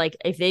seemed like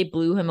if they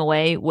blew him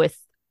away with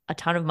a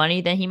ton of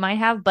money, then he might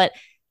have, but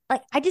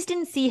like, I just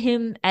didn't see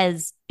him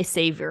as a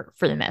savior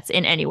for the Mets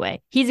in any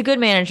way. He's a good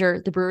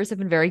manager. The Brewers have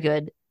been very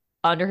good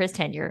under his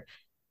tenure,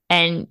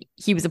 and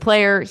he was a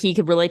player. He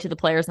could relate to the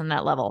players on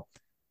that level.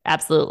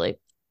 Absolutely.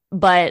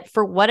 But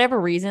for whatever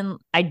reason,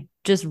 I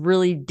just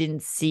really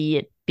didn't see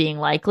it being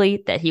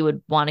likely that he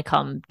would want to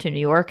come to New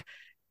York.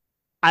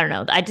 I don't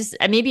know.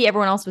 Maybe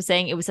everyone else was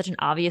saying it was such an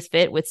obvious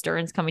fit with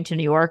Stearns coming to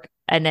New York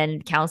and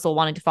then Counsell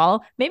wanting to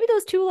follow. Maybe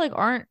those two like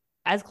aren't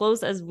as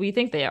close as we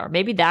think they are.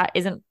 Maybe that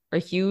isn't a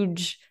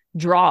huge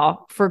draw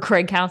for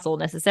Craig Counsell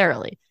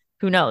necessarily.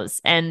 Who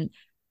knows? And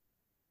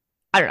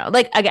I don't know.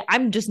 Like, again,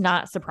 I'm just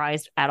not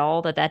surprised at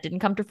all that didn't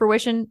come to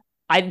fruition.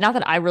 Not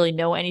that I really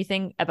know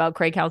anything about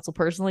Craig Counsell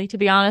personally, to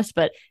be honest,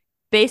 but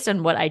based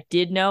on what I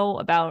did know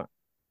about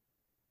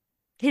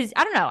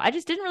I don't know. I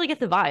just didn't really get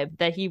the vibe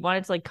that he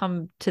wanted to like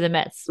come to the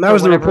Mets. And that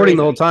was the reporting reason.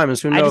 The whole time.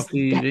 Is who knows if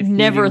he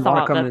never didn't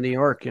want to come that to New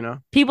York, you know?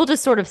 People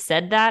just sort of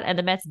said that, and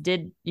the Mets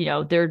did,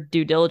 their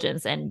due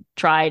diligence and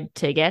tried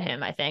to get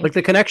him, I think. Like,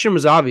 the connection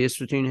was obvious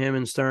between him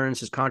and Stearns.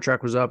 His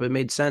contract was up. It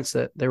made sense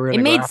that they were going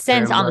to go after him. It made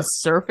sense on the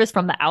surface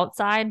from the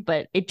outside,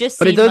 but it just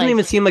But it doesn't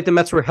even seem like the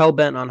Mets were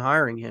hell-bent on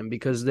hiring him,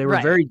 because they were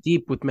Right. very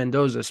deep with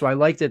Mendoza. So I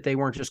like that they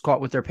weren't just caught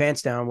with their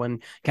pants down when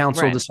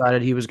Counsell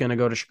decided he was going to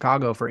go to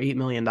Chicago for $8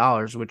 million,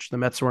 which the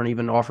Mets weren't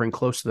even offering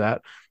close to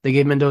that. They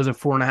gave Mendoza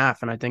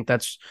 4.5, and I think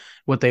that's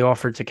what they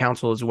offered to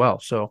Counsell as well.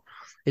 So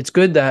it's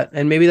good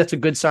and maybe that's a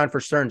good sign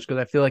for Stearns,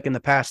 because I feel like in the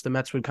past the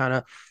Mets would kind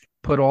of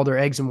put all their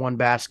eggs in one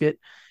basket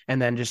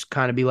and then just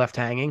kind of be left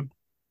hanging.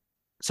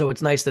 So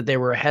it's nice that they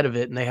were ahead of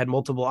it and they had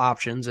multiple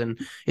options, and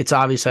it's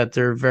obvious that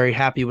they're very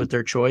happy with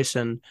their choice.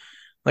 And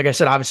like I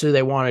said, obviously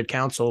they wanted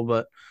Counsell,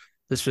 but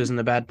this isn't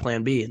a bad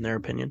plan B in their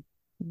opinion.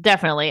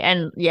 Definitely.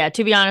 And yeah,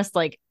 to be honest,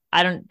 like,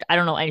 I don't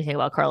know anything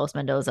about Carlos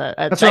Mendoza.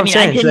 That's what I'm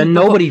saying. Then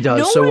nobody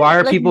does. So why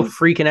are people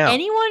freaking out?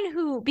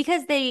 Anyone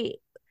because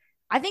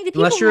I think the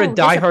people, unless you're a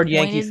diehard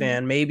Yankee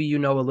fan, maybe you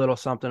know a little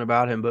something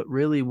about him, but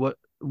really, what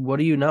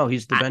do you know?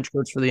 He's the bench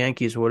coach for the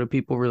Yankees. What do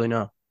people really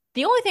know?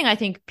 The only thing I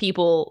think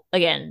people,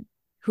 again,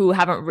 who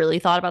haven't really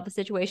thought about the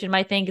situation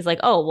might think is like,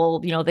 oh,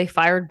 well, they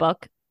fired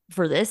Buck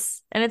for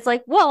this. And it's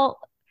like, well,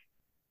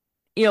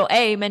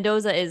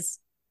 Mendoza is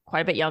quite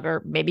a bit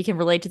younger, maybe can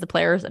relate to the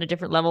players at a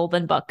different level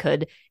than Buck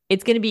could.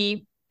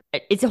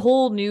 It's a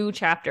whole new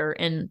chapter,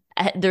 and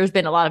there's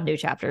been a lot of new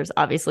chapters,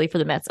 obviously, for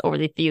the Mets over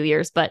the few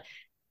years, but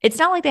it's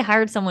not like they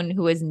hired someone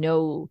who has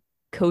no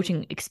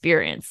coaching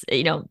experience.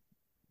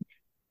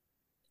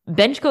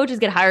 Bench coaches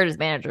get hired as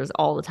managers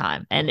all the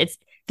time, and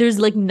there's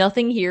like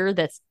nothing here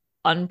that's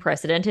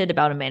unprecedented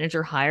about a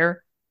manager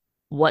hire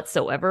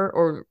whatsoever,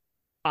 or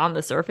on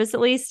the surface at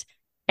least.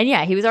 And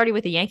yeah, he was already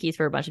with the Yankees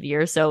for a bunch of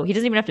years, so he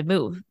doesn't even have to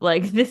move.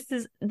 Like, this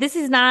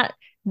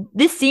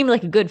seemed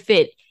like a good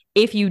fit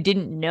if you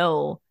didn't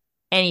know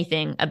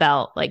anything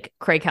about like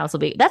Craig Counsell.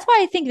 That's why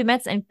I think the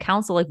Mets and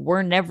Counsell like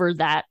were never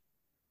that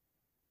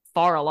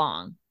far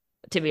along,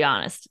 to be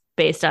honest,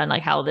 based on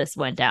like how this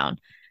went down.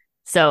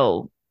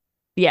 So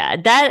yeah,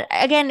 that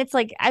again, it's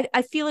like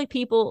I feel like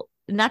people,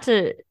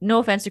 no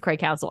offense to Craig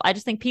Counsell, I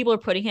just think people are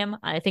putting him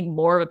on, I think,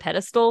 more of a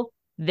pedestal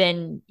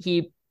than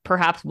he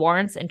perhaps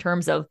warrants, in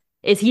terms of,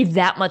 is he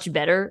that much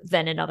better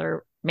than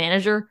another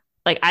manager?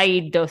 Like,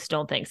 I just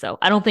don't think so.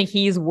 I don't think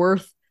he's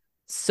worth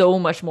so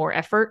much more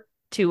effort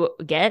to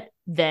get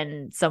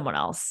than someone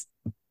else.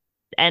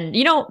 And,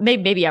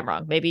 maybe I'm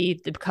wrong. Maybe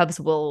the Cubs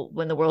will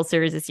win the World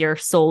Series this year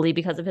solely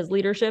because of his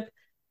leadership.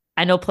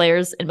 I know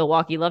players in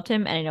Milwaukee loved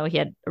him, and I know he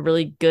had a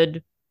really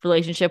good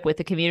relationship with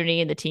the community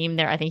and the team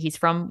there. I think he's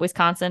from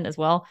Wisconsin as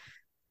well.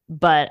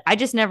 But I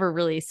just never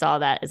really saw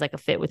that as like a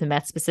fit with the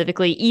Mets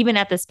specifically, even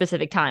at this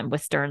specific time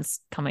with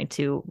Stearns coming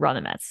to run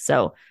the Mets.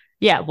 So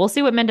yeah, we'll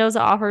see what Mendoza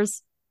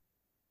offers.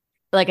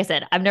 Like I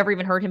said, I've never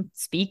even heard him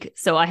speak,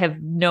 so I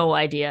have no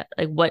idea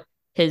like what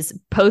his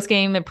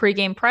post-game and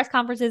pre-game press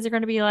conferences are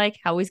going to be like,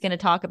 how he's going to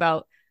talk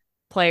about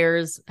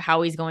players,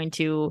 how he's going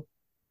to,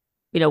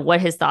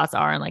 what his thoughts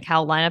are, and like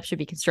how lineup should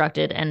be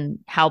constructed and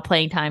how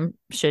playing time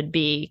should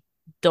be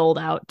doled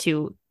out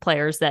to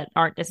players that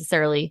aren't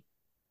necessarily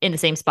in the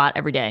same spot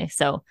every day.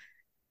 So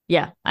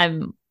yeah,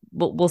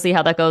 we'll see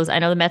how that goes. I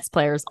know the Mets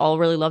players all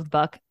really loved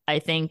Buck. I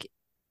think,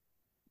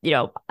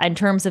 in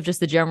terms of just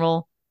the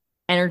general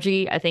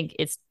energy, I think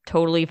it's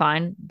totally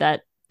fine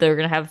that they're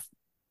going to have,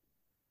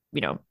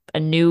 a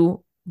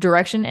new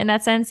direction in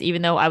that sense,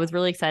 even though I was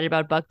really excited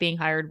about Buck being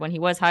hired when he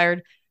was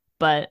hired.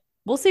 But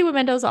we'll see what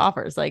Mendoza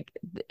offers. Like,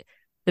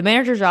 the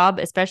manager job,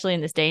 especially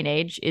in this day and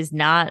age, is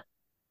not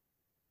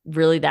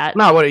really that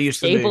not what it used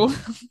stable. to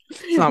be.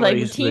 It's not what it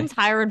used teams to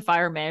be. hire and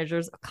fire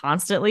managers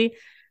constantly,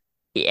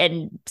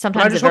 and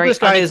sometimes I just hope this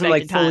guy isn't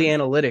like fully times.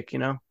 analytic,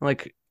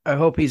 Like, I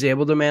hope he's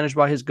able to manage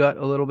by his gut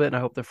a little bit, and I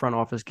hope the front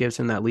office gives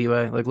him that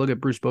leeway. Like, look at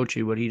Bruce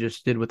Bochy, what he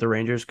just did with the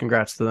Rangers.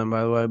 Congrats to them,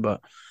 by the way.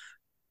 But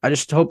I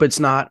just hope he's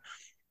not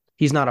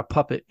a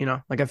puppet,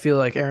 Like, I feel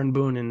like Aaron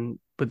Boone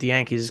with the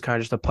Yankees is kind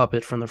of just a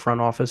puppet from the front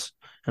office,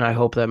 and I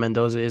hope that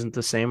Mendoza isn't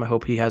the same. I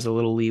hope he has a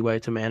little leeway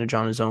to manage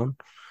on his own.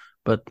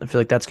 But I feel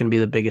like that's going to be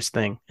the biggest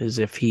thing, is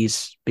if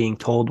he's being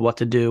told what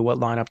to do, what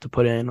lineup to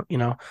put in,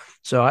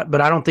 So,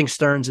 but I don't think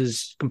Stearns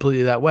is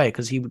completely that way,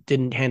 because he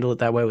didn't handle it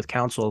that way with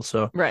Counsell.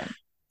 So Right.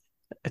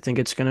 I think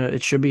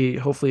it should be,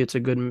 hopefully it's a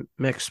good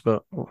mix,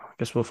 but I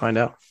guess we'll find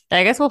out.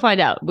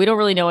 We don't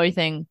really know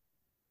anything.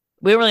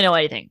 We don't really know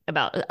anything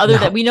about it, other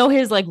than we know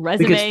his resume.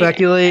 We can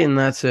speculate, and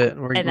that's it.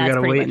 We and got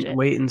to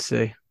wait and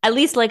see. At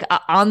least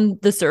on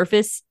the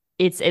surface,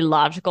 it's a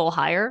logical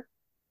hire.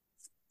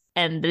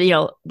 And,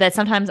 that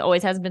sometimes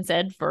always hasn't been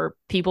said for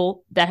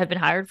people that have been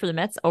hired for the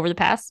Mets over the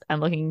past.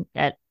 I'm looking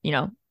at,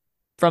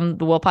 from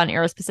the Wilpon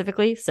era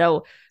specifically.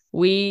 So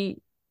I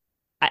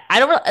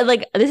don't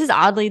really, this is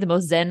oddly the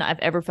most zen I've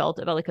ever felt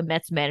about a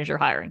Mets manager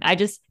hiring. Not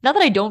that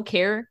I don't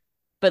care,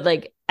 but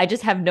I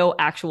just have no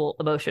actual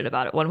emotion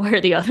about it one way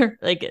or the other.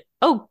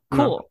 Oh, cool.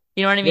 No.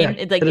 You know what I mean?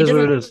 Yeah, it is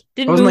what it is.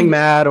 I wasn't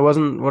mad. I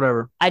wasn't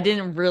whatever. I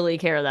didn't really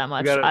care that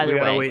much either way. We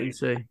gotta wait and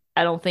see.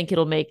 I don't think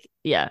it'll make,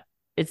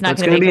 it's not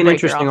going to be an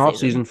interesting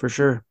offseason for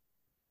sure.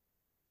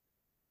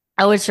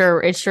 Oh,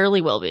 it surely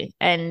will be.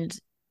 And,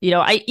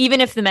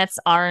 even if the Mets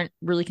aren't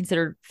really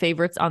considered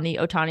favorites on the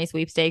Ohtani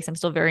sweepstakes, I'm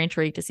still very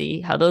intrigued to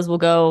see how those will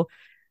go.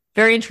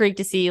 Very intrigued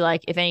to see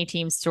if any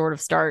teams sort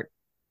of start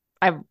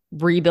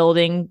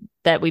rebuilding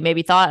that we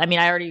maybe thought. I mean,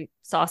 I already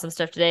saw some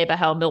stuff today about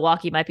how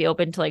Milwaukee might be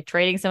open to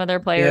trading some of their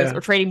players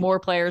or trading more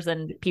players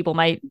than people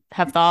might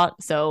have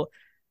thought. So,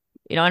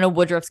 I know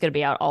Woodruff's going to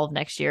be out all of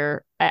next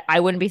year. I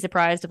wouldn't be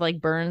surprised if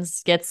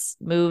Burns gets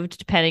moved,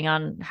 depending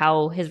on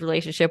how his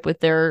relationship with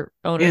their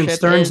ownership is.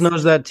 Stearns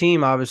knows that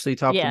team, obviously,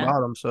 top to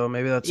bottom. So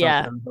maybe that's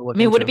something to look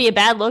into. Would it be a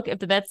bad look if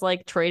the Mets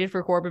traded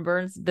for Corbin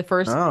Burns the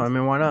first? Oh, I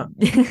mean, why not?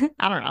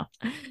 I don't know.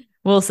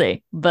 We'll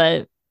see.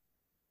 But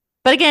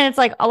again, it's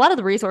a lot of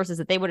the resources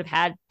that they would have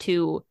had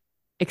to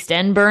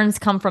extend Burns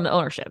come from the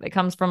ownership. It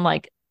comes from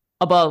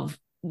above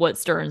what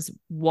Stearns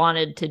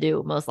wanted to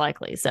do, most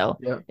likely. So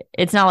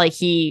It's not like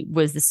he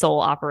was the sole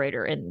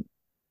operator in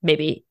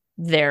maybe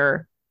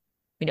their,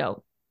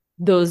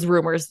 those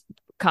rumors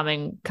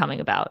coming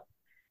about.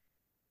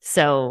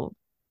 So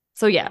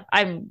yeah,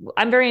 I'm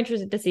very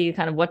interested to see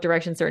kind of what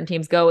direction certain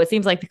teams go. It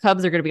seems like the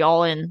Cubs are going to be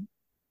all in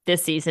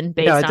this season.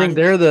 I think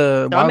they're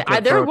they're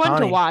one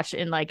to watch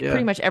in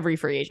pretty much every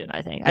free agent.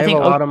 I think they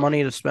have a lot of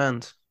money to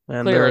spend.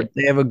 And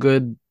they have a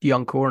good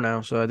young core now,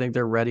 so I think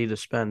they're ready to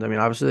spend. I mean,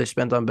 obviously they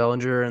spent on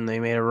Bellinger and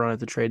they made a run at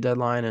the trade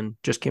deadline and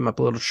just came up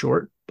a little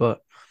short, but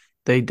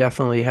they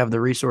definitely have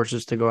the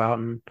resources to go out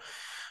and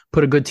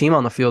put a good team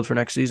on the field for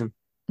next season.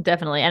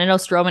 Definitely. And I know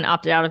Stroman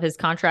opted out of his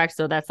contract,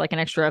 so that's an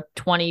extra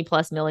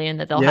 $20+ million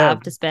that they'll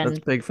have to spend.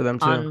 That's big for them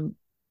too. On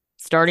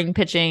starting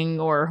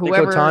pitching or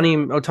whoever.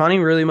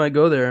 Ohtani really might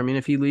go there. I mean,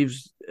 if he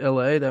leaves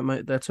LA,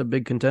 that's a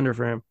big contender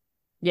for him.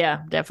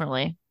 Yeah,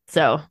 definitely.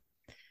 So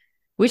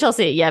we shall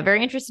see. Yeah,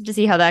 very interested to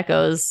see how that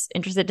goes.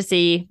 Interested to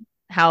see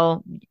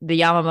how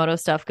the Yamamoto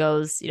stuff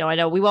goes. I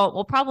know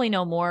we'll probably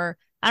know more.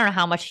 I don't know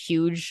how much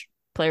huge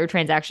player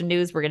transaction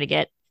news we're going to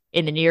get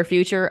in the near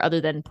future,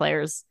 other than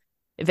players,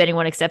 if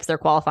anyone accepts their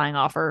qualifying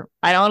offer.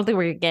 I don't think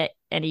we're going to get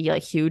any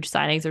huge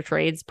signings or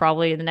trades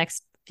probably in the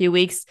next few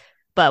weeks.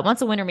 But once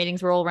the winter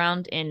meetings roll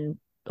around in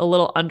a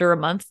little under a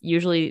month,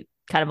 usually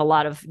kind of a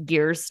lot of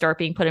gears start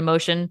being put in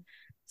motion.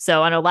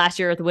 So I know last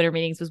year at the winter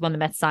meetings was when the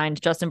Mets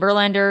signed Justin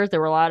Verlander. There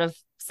were a lot of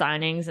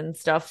signings and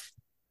stuff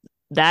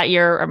that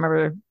year. I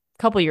remember a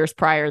couple of years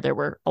prior, there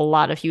were a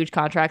lot of huge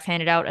contracts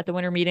handed out at the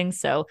winter meetings.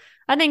 So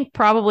I think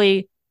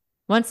probably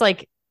once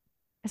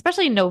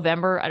especially in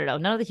November, I don't know,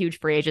 none of the huge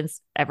free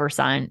agents ever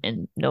sign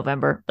in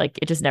November.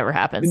 It just never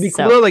happens. It'd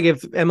be cool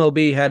if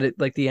MLB had it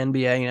like the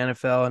NBA and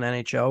NFL and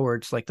NHL, where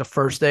it's the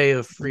first day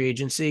of free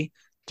agency.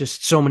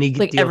 Just so many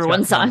deals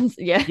everyone signs.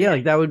 Yeah.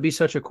 That would be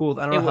such a cool.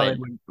 I don't know how they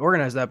would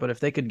organize that, but if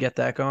they could get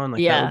that going,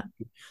 that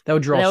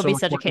would draw so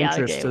much more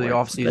interest to the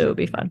offseason. It would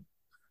be fun.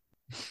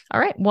 All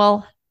right.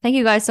 Well, thank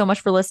you guys so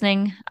much for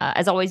listening.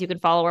 As always, you can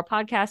follow our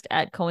podcast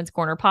at Cohen's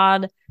Corner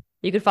Pod.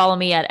 You can follow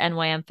me at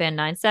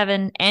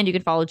NYMFan97, and you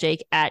can follow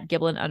Jake at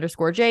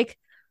Giblin_Jake.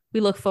 we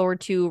look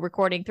forward to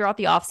recording throughout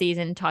the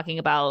offseason, talking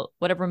about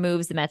whatever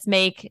moves the Mets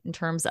make in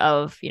terms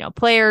of,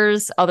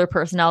 players, other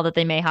personnel that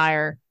they may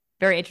hire.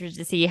 Very interested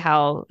to see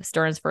how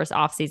Stearns' first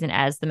offseason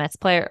as the Mets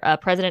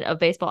president of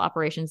baseball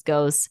operations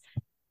goes.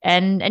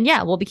 And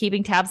yeah, we'll be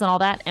keeping tabs on all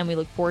that, and we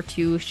look forward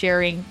to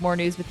sharing more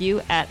news with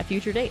you at a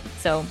future date.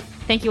 So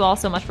thank you all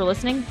so much for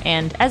listening,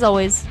 and as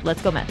always,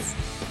 let's go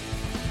Mets.